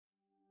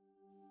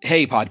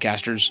Hey,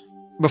 podcasters.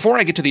 Before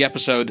I get to the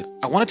episode,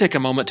 I want to take a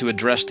moment to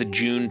address the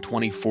June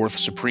 24th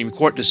Supreme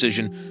Court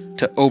decision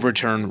to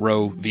overturn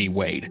Roe v.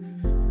 Wade.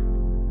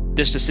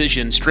 This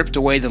decision stripped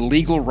away the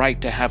legal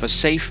right to have a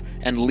safe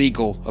and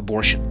legal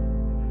abortion.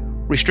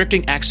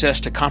 Restricting access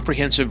to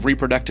comprehensive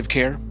reproductive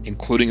care,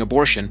 including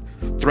abortion,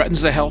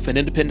 threatens the health and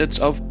independence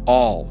of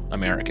all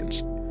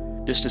Americans.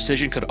 This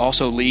decision could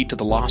also lead to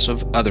the loss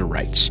of other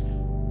rights.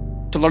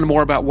 To learn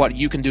more about what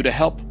you can do to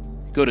help,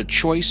 go to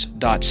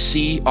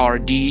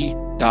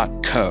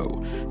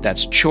choice.crd.co.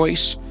 That's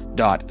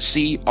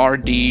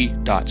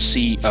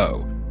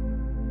choice.crd.co.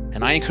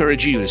 And I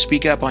encourage you to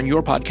speak up on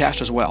your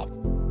podcast as well.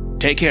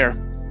 Take care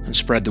and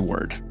spread the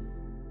word.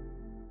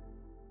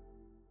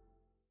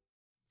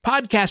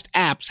 Podcast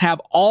apps have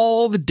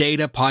all the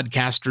data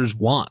podcasters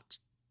want.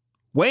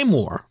 Way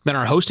more than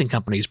our hosting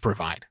companies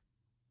provide.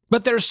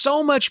 But there's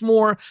so much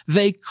more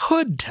they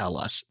could tell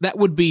us that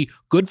would be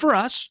good for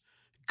us,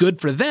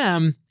 good for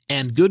them,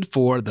 and good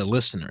for the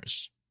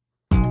listeners.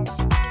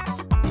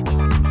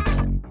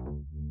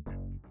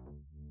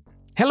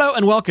 Hello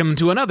and welcome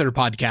to another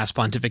Podcast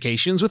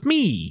Pontifications with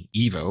me,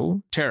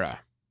 Evo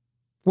Terra.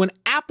 When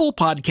Apple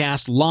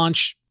Podcast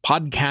launched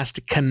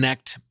Podcast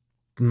Connect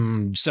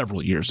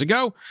several years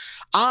ago,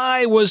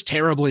 I was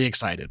terribly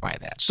excited by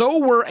that. So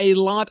were a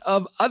lot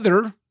of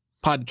other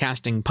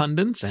podcasting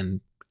pundits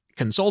and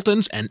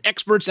consultants and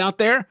experts out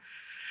there.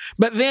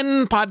 But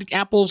then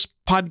Apple's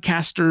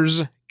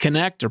Podcasters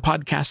Connect or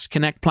Podcast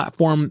Connect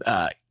platform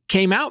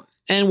came out,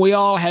 and we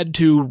all had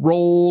to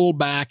roll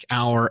back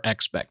our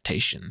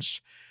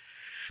expectations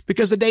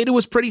because the data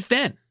was pretty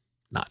thin,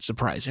 not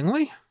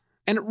surprisingly,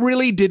 and it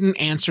really didn't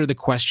answer the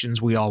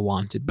questions we all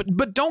wanted.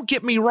 But don't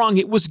get me wrong,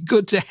 it was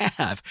good to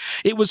have.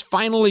 It was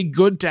finally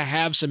good to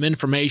have some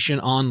information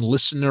on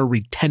listener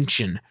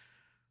retention,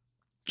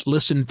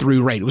 listen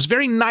through rate. It was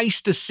very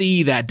nice to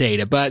see that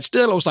data, but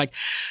still it was like,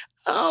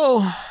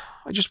 oh,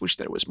 I just wish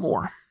there was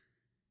more.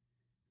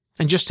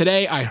 And just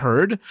today I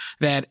heard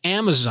that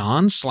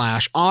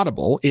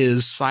Amazon/Audible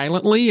is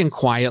silently and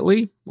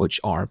quietly, which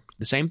are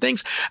the same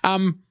things,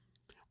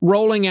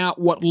 rolling out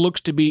what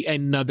looks to be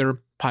another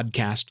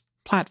podcast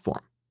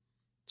platform.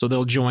 So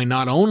they'll join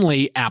not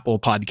only Apple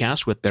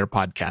Podcasts with their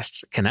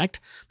Podcasts Connect,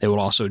 they will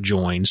also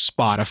join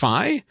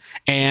Spotify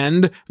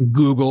and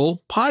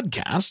Google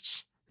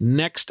Podcasts.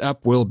 Next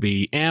up will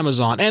be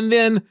Amazon. And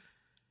then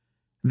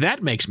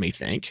that makes me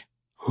think,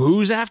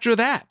 who's after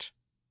that?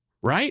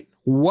 Right?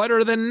 What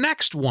are the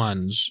next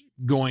ones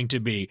going to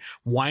be?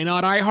 Why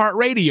not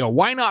iHeartRadio?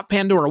 Why not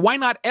Pandora? Why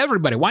not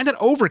everybody? Why not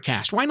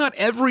Overcast? Why not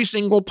every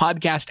single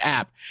podcast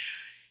app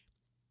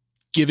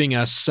giving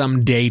us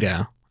some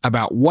data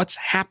about what's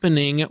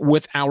happening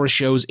with our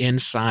shows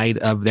inside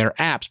of their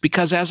apps?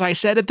 Because as I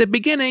said at the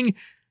beginning,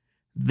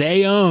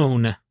 they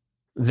own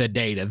the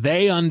data.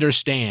 They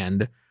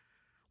understand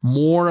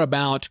more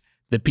about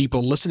the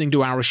people listening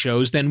to our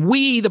shows than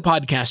we, the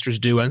podcasters,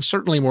 do, and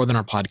certainly more than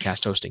our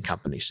podcast hosting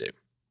companies do.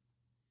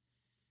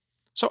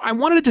 So I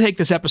wanted to take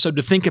this episode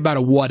to think about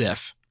a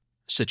what-if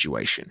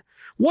situation.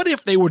 What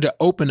if they were to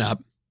open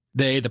up,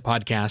 the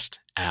podcast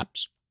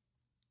apps,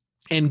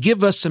 and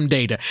give us some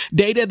data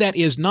that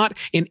is not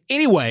in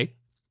any way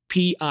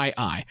PII.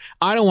 I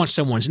don't want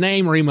someone's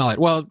name or email it.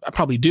 Well, I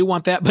probably do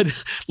want that, but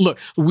look,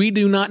 we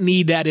do not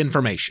need that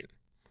information.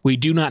 We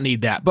do not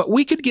need that, but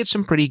we could get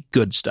some pretty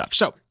good stuff.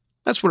 So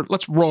let's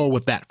roll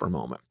with that for a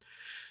moment.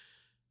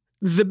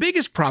 The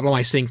biggest problem,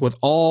 I think, with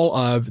all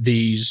of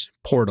these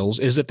portals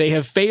is that they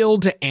have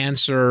failed to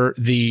answer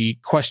the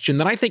question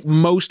that I think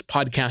most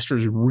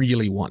podcasters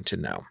really want to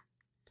know.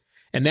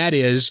 And that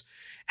is,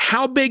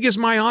 how big is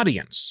my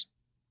audience?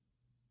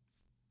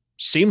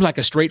 Seems like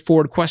a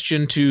straightforward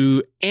question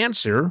to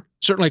answer,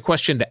 certainly a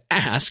question to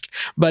ask,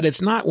 but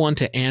it's not one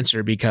to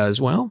answer because,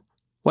 well,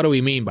 what do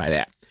we mean by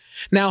that?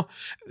 Now,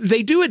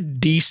 they do a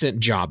decent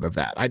job of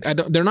that.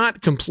 They're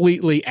not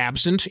completely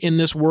absent in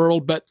this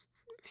world, but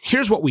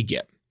here's what we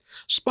get.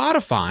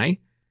 Spotify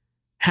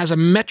has a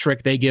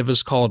metric they give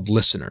us called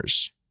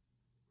listeners.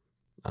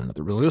 I don't know if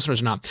they're really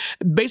listeners or not.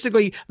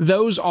 Basically,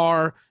 those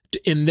are,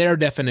 in their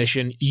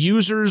definition,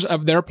 users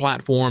of their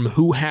platform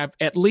who have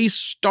at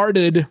least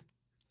started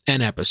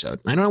an episode.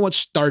 I don't know what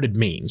started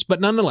means,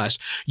 but nonetheless,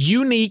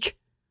 unique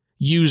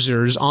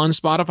users on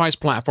Spotify's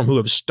platform who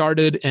have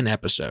started an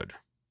episode.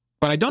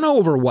 But I don't know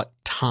over what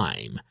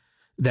time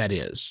that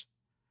is.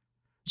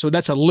 So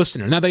that's a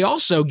listener. Now, they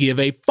also give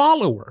a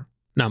follower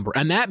number,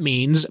 and that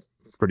means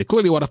pretty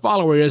clearly what a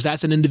follower is.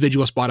 That's an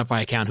individual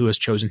Spotify account who has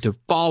chosen to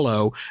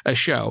follow a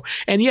show.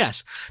 And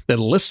yes, the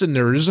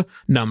listener's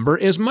number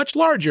is much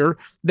larger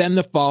than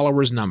the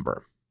follower's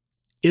number.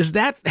 Is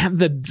that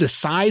the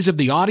size of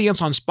the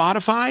audience on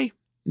Spotify?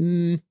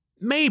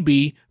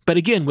 Maybe, but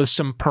again, with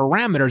some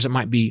parameters, it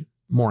might be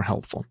more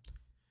helpful.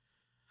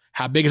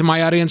 How big is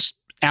my audience?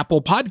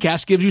 Apple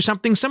Podcasts gives you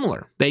something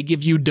similar. They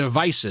give you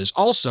devices.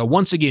 Also,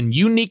 once again,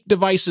 unique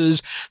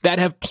devices that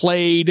have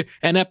played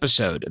an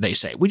episode, they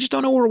say. We just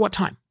don't know over what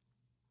time.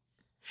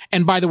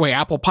 And by the way,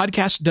 Apple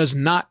Podcasts does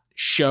not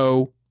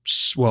show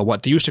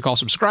what they used to call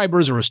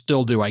subscribers, or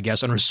still do, I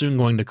guess, and are soon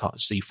going to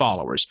see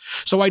followers.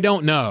 So I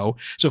don't know.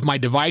 So if my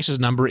device's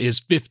number is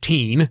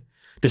 15,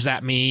 does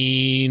that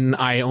mean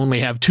I only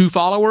have 2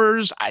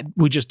 followers?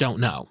 We just don't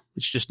know.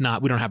 It's just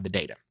not, we don't have the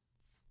data.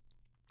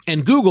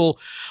 And Google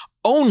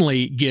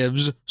only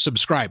gives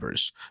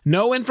subscribers.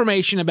 No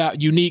information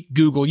about unique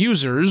Google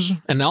users,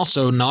 and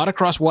also not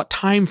across what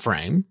time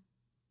frame.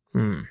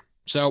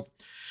 So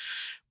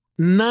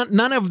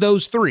none of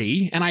those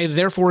 3, and I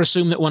therefore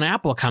assume that when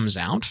Apple comes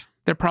out,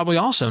 they're probably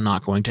also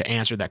not going to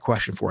answer that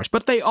question for us.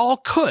 But they all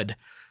could.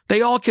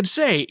 They all could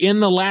say,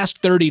 in the last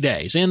 30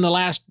 days, in the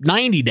last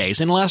 90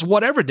 days, in the last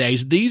whatever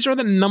days, these are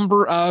the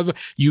number of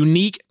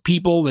unique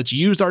people that's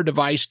used our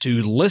device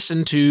to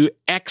listen to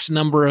X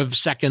number of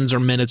seconds or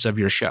minutes of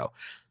your show.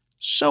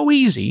 So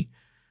easy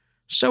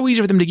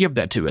for them to give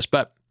that to us,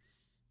 but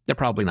they're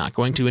probably not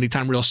going to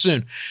anytime real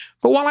soon.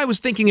 But while I was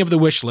thinking of the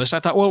wish list, I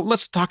thought, well,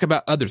 let's talk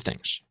about other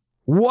things.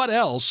 What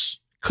else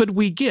could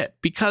we get?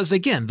 Because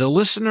again, the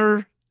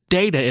listener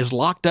data is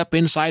locked up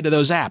inside of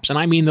those apps, and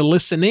I mean the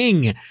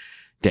listening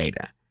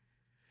data.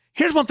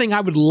 Here's one thing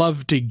I would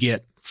love to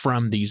get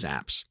from these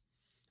apps.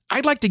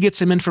 I'd like to get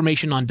some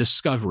information on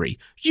discovery.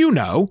 You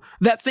know,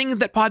 that thing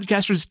that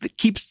podcasters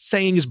keep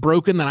saying is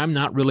broken that I'm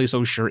not really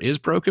so sure is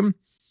broken.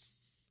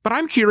 But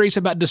I'm curious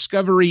about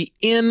discovery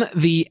in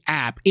the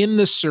app, in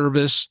the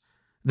service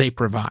they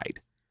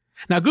provide.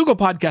 Now, Google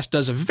Podcast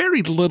does a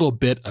very little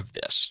bit of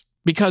this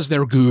because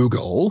they're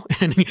Google.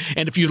 And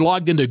if you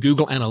logged into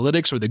Google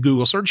Analytics or the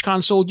Google Search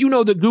Console, you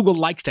know that Google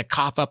likes to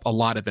cough up a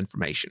lot of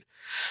information.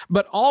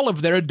 But all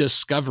of their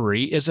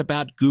discovery is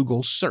about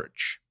Google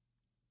Search.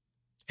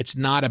 It's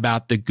not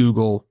about the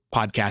Google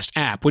Podcast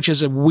app, which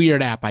is a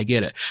weird app, I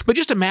get it. But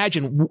just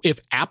imagine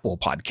if Apple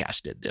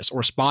Podcast did this,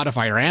 or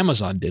Spotify or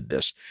Amazon did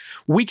this.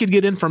 We could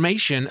get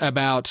information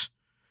about,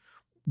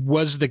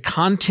 was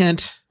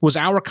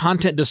our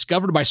content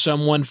discovered by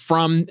someone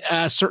from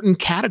certain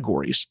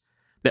categories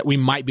that we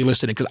might be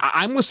listed in? Because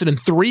I'm listed in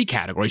 3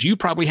 categories. You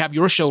probably have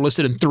your show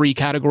listed in 3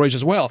 categories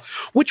as well.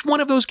 Which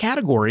one of those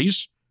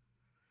categories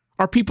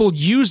are people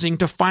using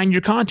to find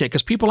your content?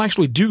 Because people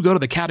actually do go to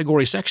the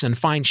category section and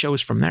find shows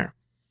from there.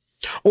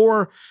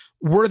 Or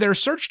were there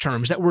search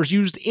terms that were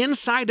used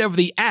inside of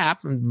the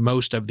app?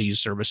 Most of these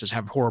services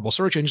have horrible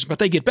search engines, but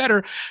they get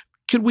better.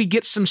 Could we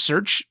get some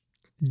search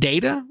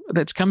data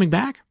that's coming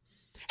back?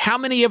 How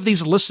many of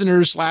these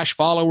listeners /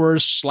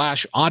 followers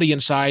 /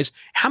 audience size,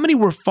 how many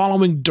were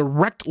following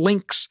direct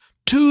links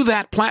to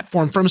that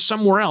platform from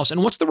somewhere else?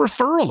 And what's the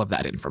referral of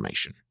that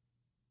information?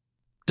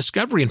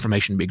 Discovery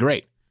information would be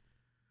great.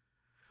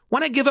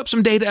 Want to give up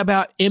some data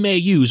about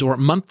MAUs, or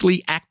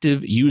monthly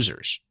active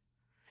users?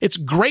 It's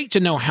great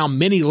to know how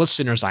many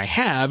listeners I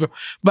have,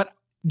 but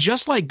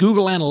just like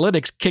Google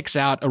Analytics kicks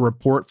out a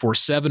report for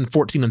 7,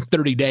 14, and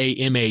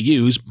 30-day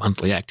MAUs,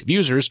 monthly active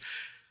users,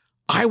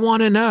 I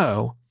want to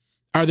know,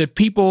 are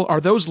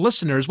those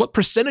listeners, what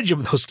percentage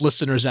of those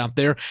listeners out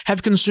there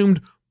have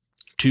consumed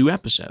 2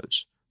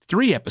 episodes,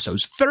 3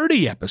 episodes,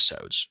 30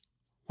 episodes?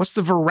 What's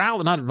the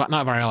virality,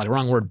 not virality,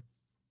 wrong word,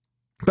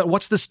 but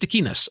what's the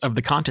stickiness of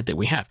the content that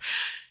we have?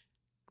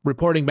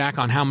 Reporting back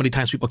on how many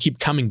times people keep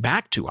coming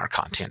back to our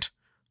content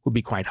would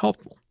be quite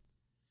helpful.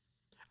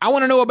 I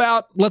want to know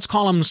about, let's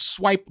call them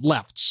swipe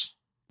lefts,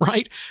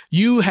 right?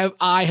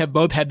 I have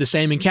both had the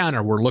same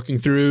encounter. We're looking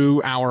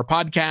through our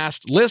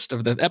podcast list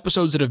of the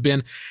episodes that have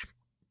been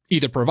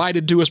either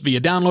provided to us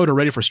via download or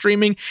ready for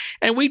streaming,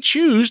 and we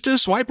choose to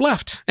swipe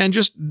left and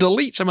just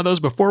delete some of those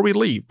before we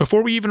leave,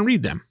 before we even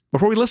read them,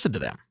 before we listen to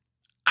them.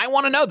 I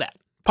want to know that.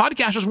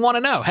 Podcasters want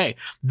to know, hey,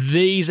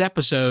 these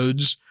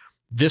episodes,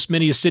 this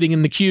many is sitting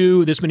in the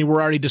queue, this many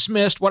were already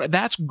dismissed.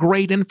 That's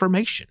great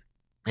information.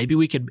 Maybe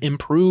we could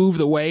improve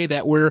the way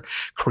that we're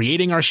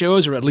creating our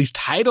shows, or at least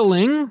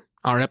titling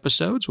our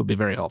episodes would be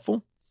very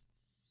helpful.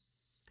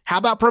 How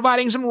about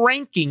providing some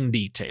ranking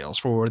details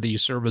for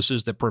these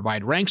services that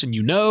provide ranks? And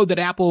you know that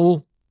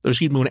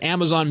when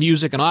Amazon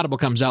Music and Audible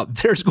comes out,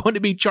 there's going to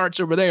be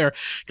charts over there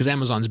because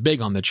Amazon's big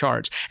on the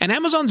charts. And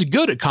Amazon's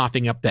good at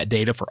coughing up that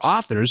data for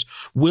authors.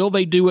 Will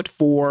they do it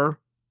for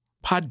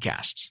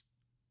podcasts?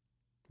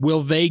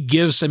 Will they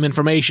give some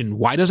information?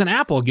 Why doesn't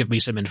Apple give me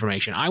some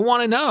information? I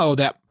want to know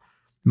that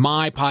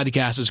my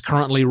podcast is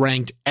currently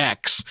ranked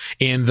X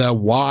in the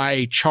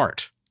Y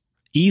chart.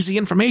 Easy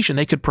information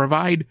they could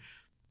provide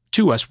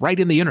to us right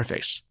in the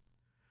interface.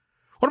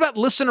 What about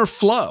listener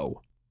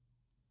flow?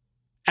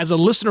 As a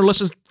listener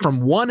listens from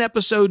one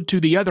episode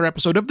to the other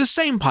episode of the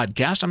same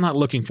podcast, I'm not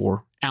looking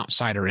for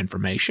outsider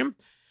information,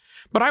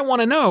 but I want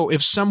to know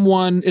if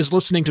someone is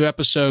listening to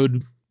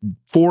episode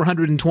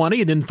 420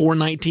 and then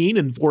 419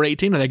 and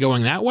 418. Are they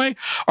going that way?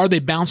 Are they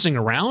bouncing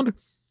around?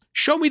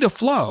 Show me the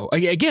flow.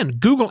 Again,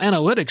 Google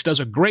Analytics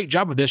does a great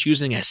job of this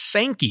using a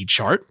Sankey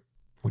chart,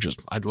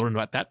 I learned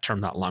about that term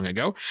not long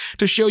ago,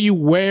 to show you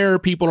where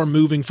people are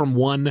moving from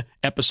one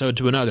episode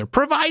to another.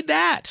 Provide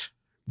that.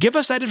 Give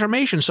us that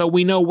information so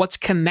we know what's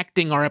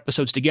connecting our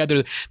episodes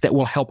together that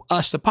will help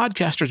us, the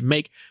podcasters,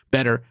 make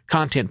better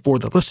content for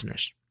the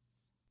listeners.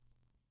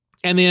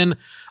 And then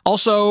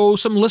also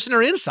some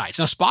listener insights.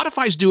 Now,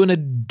 Spotify's doing a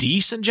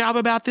decent job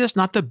about this,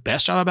 not the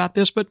best job about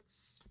this, but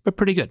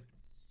pretty good.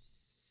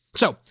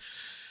 So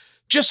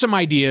just some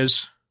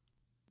ideas.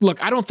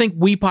 Look, I don't think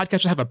we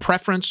podcasters have a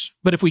preference,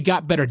 but if we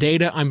got better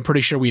data, I'm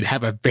pretty sure we'd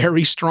have a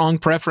very strong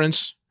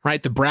preference,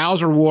 right? The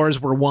browser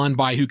wars were won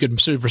by who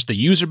could service the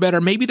user better.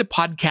 Maybe the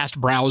podcast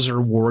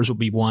browser wars will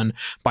be won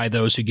by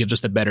those who gives us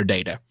the better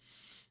data.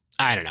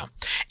 I don't know.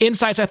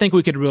 Insights I think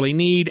we could really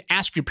need.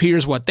 Ask your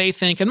peers what they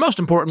think. And most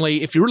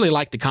importantly, if you really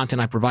like the content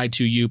I provide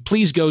to you,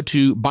 please go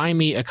to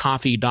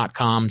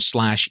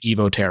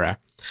buymeacoffee.com/evoterra.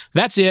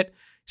 That's it.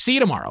 See you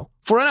tomorrow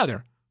for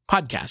another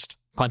Podcast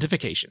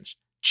Pontifications.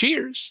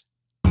 Cheers.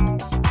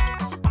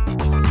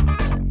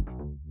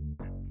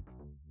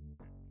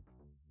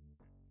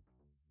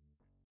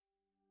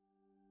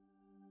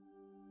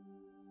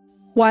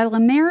 While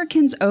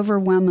Americans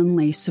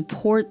overwhelmingly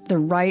support the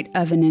right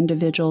of an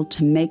individual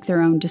to make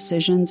their own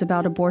decisions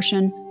about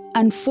abortion,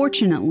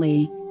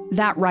 unfortunately,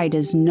 that right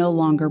is no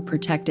longer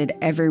protected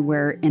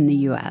everywhere in the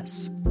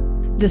U.S.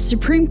 The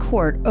Supreme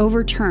Court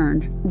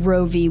overturned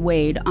Roe v.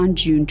 Wade on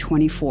June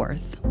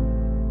 24th.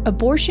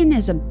 Abortion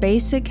is a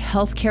basic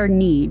healthcare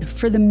need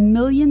for the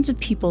millions of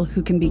people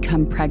who can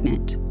become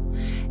pregnant.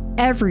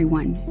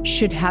 Everyone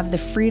should have the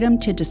freedom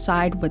to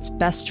decide what's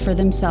best for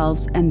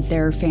themselves and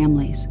their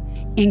families,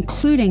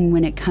 including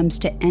when it comes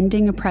to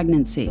ending a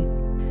pregnancy.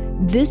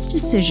 This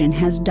decision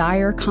has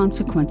dire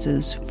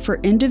consequences for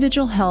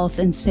individual health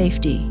and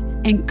safety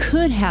and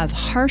could have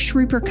harsh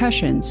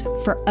repercussions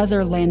for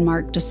other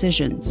landmark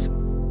decisions.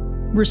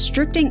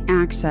 Restricting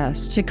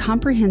access to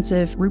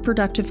comprehensive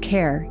reproductive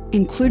care,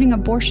 including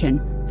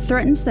abortion,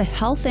 threatens the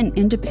health and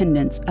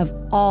independence of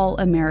all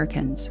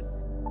Americans.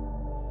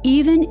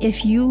 Even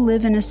if you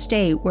live in a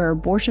state where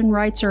abortion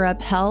rights are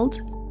upheld,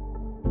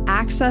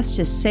 access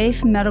to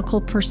safe medical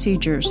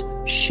procedures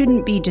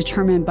shouldn't be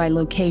determined by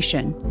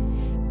location,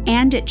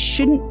 and it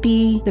shouldn't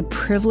be the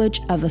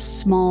privilege of a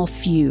small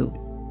few.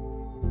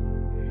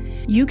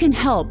 You can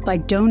help by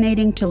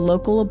donating to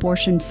local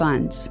abortion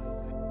funds.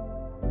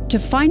 To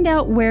find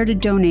out where to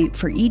donate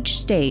for each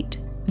state,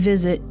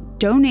 visit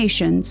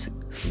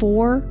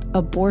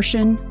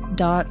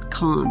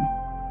donationsforabortion.com.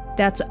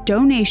 That's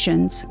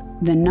donations,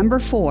 the number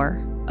 4,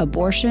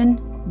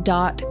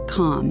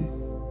 abortion.com.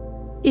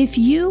 If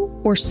you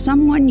or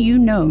someone you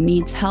know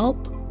needs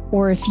help,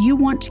 or if you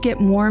want to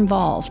get more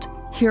involved,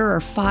 here are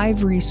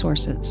 5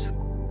 resources.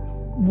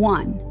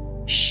 1.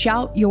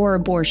 Shout Your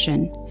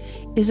Abortion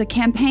is a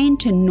campaign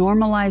to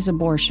normalize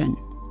abortion.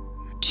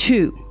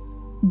 2.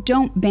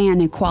 Don't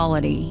Ban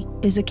Equality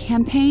is a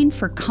campaign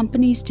for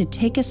companies to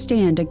take a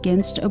stand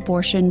against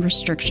abortion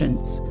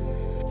restrictions.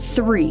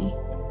 3.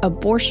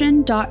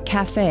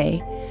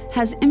 Abortion.cafe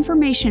has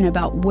information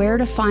about where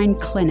to find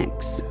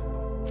clinics.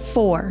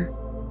 4.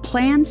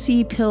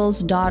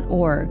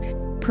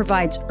 PlanCpills.org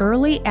provides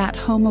early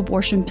at-home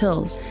abortion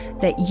pills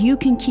that you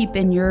can keep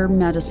in your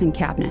medicine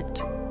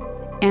cabinet.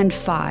 And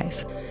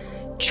 5.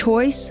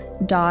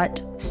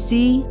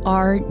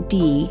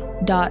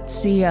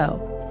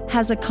 Choice.crd.co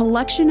has a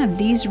collection of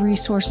these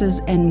resources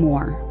and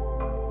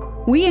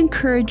more. We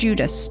encourage you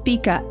to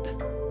speak up,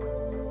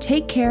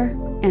 take care,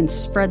 and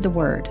spread the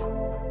word.